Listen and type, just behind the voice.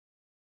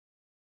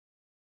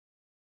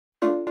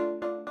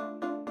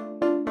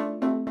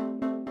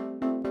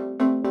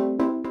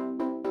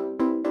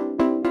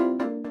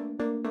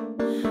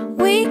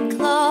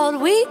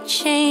we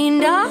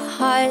chained our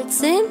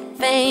hearts in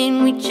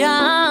vain. We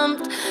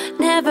jumped,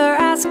 never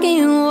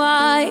asking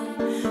why.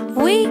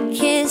 We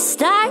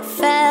kissed, I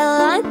fell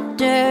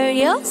under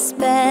your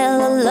spell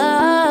of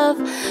love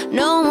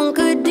no one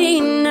could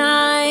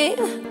deny.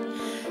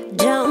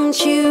 Don't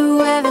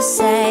you ever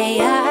say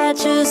I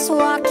just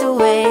walked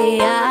away.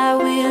 I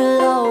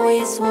will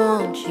always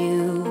want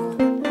you.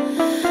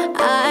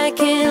 I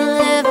can't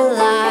live a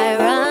lie,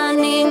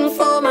 running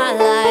for my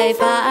life.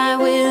 I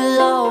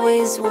will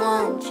always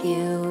want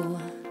you.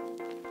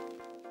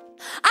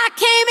 I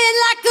came in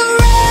like a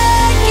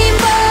wrecking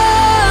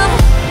ball.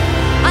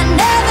 I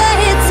never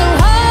hit so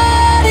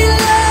hard in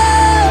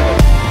love.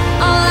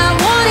 All I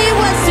wanted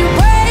was to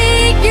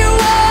break your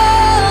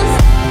walls.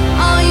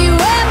 All you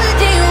ever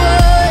did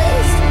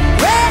was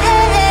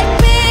wreck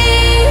me.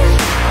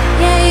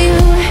 Yeah,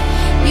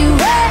 you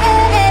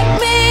wrecked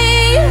me.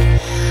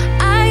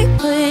 I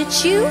put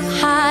you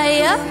high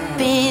up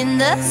in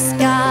the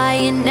sky,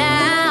 and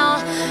now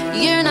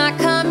you're not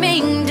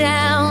coming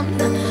down.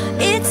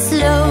 It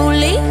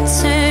slowly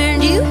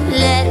turned, you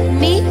let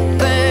me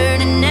burn,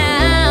 and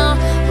now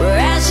we're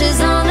ashes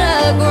on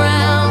the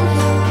ground.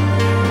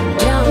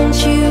 Don't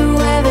you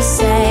ever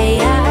say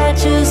I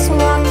just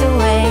walked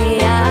away.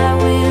 I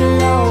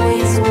will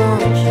always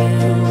want you.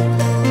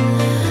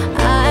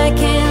 I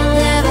can't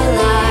live a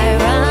lie,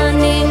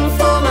 running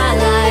for my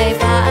life.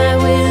 I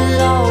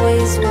will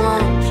always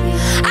want you.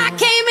 I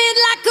came in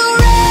like a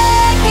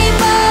wrecking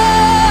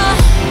ball.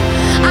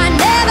 I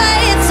never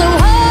hit so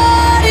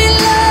hard in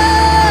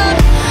love.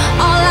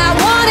 All I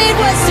wanted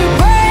was to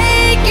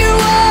break your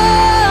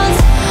walls.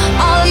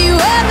 All you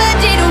ever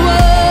did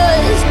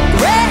was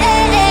wreck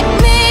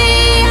me.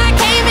 I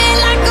came in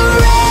like a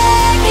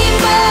wrecking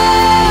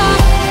ball.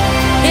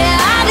 Yeah,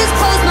 I just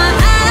closed my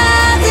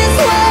eyes and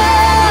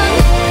swung.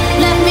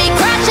 Left me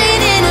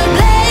crashing in a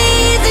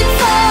blazing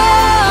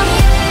fall.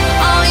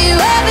 All you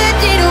ever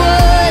did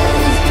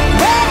was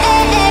wreck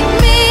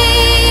me.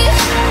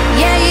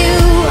 Yeah,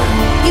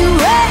 you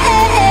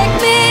wrecked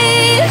me.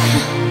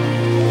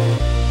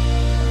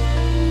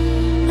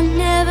 I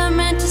never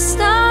meant to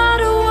start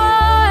a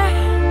war.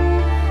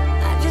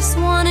 I just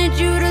wanted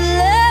you to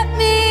let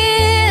me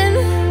in.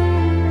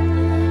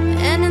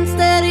 And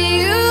instead of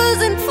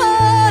using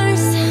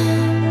force,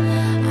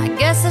 I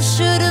guess I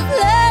should have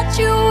let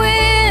you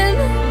in.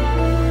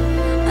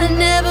 I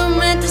never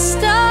meant to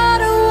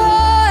start a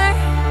war.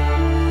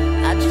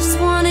 I just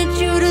wanted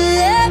you to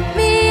let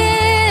me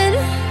in.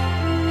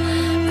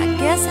 I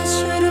guess I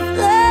should have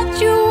let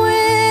you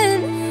in.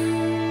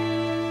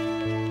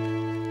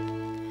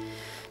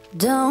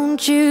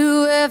 Don't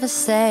you ever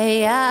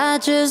say I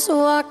just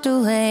walked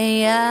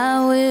away. I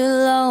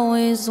will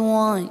always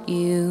want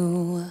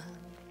you.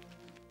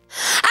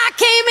 I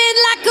came in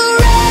like a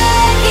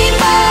wrecking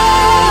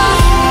ball.